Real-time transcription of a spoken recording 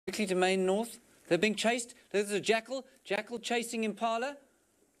Quickly to main north. They're being chased. There's a jackal. Jackal chasing impala.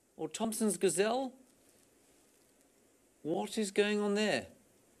 Or Thompson's gazelle. What is going on there?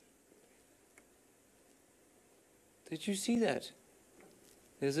 Did you see that?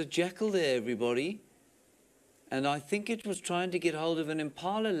 There's a jackal there, everybody. And I think it was trying to get hold of an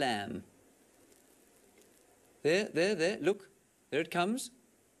impala lamb. There. Look. There it comes.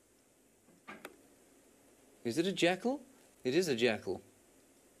 Is it a jackal? It is a jackal.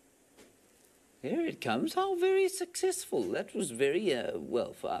 Here it comes. How very successful. That was very,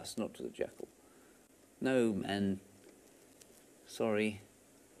 well, for us, not for the jackal. No, man. Sorry.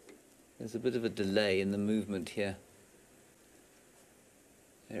 There's a bit of a delay in the movement here.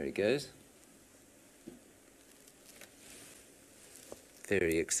 There he goes.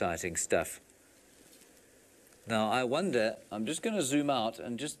 Very exciting stuff. Now, I wonder, I'm just going to zoom out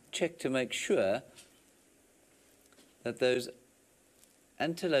and just check to make sure that those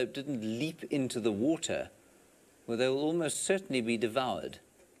antelope didn't leap into the water, where they will almost certainly be devoured.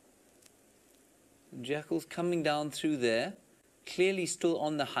 The jackal's coming down through there, clearly still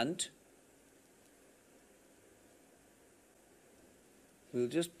on the hunt. We'll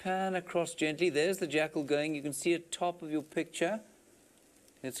just pan across gently. There's the jackal going. You can see it top of your picture.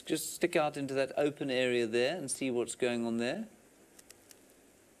 Let's just stick out into that open area there and see what's going on there.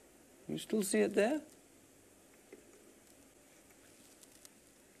 You still see it there?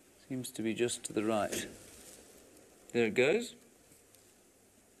 Seems to be just to the right. There it goes.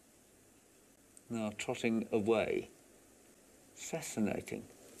 Now trotting away. Fascinating.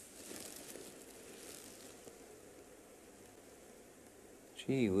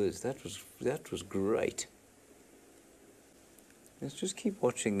 Gee whiz, that was great. Let's just keep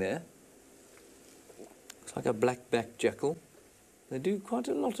watching there. Looks like a black-backed jackal. They do quite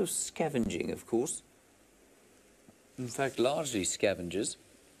a lot of scavenging, of course. In fact, largely scavengers.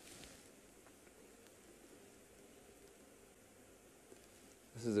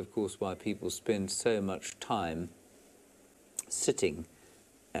 This is, of course, why people spend so much time sitting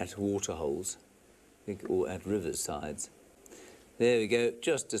at waterholes or at riversides. There we go,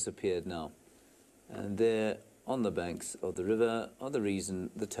 just disappeared now. And there, on the banks of the river, are the reason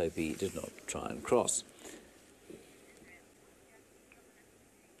the topi did not try and cross.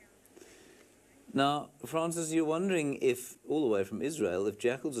 Now, Francis, you're wondering if, all the way from Israel, if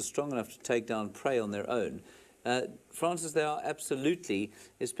jackals are strong enough to take down prey on their own. Francis, they are absolutely,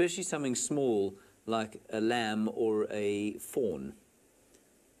 especially something small like a lamb or a fawn.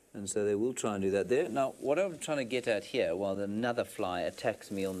 And so they will try and do that there. Now, what I'm trying to get at here, while another fly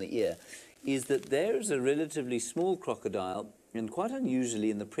attacks me on the ear, is that there is a relatively small crocodile, and quite unusually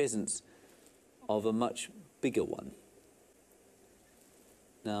in the presence of a much bigger one.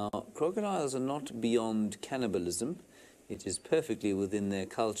 Now, crocodiles are not beyond cannibalism. It is perfectly within their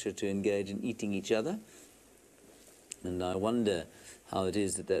culture to engage in eating each other. And I wonder how it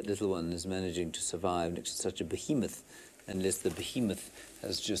is that that little one is managing to survive next to such a behemoth, unless the behemoth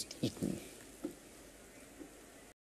has just eaten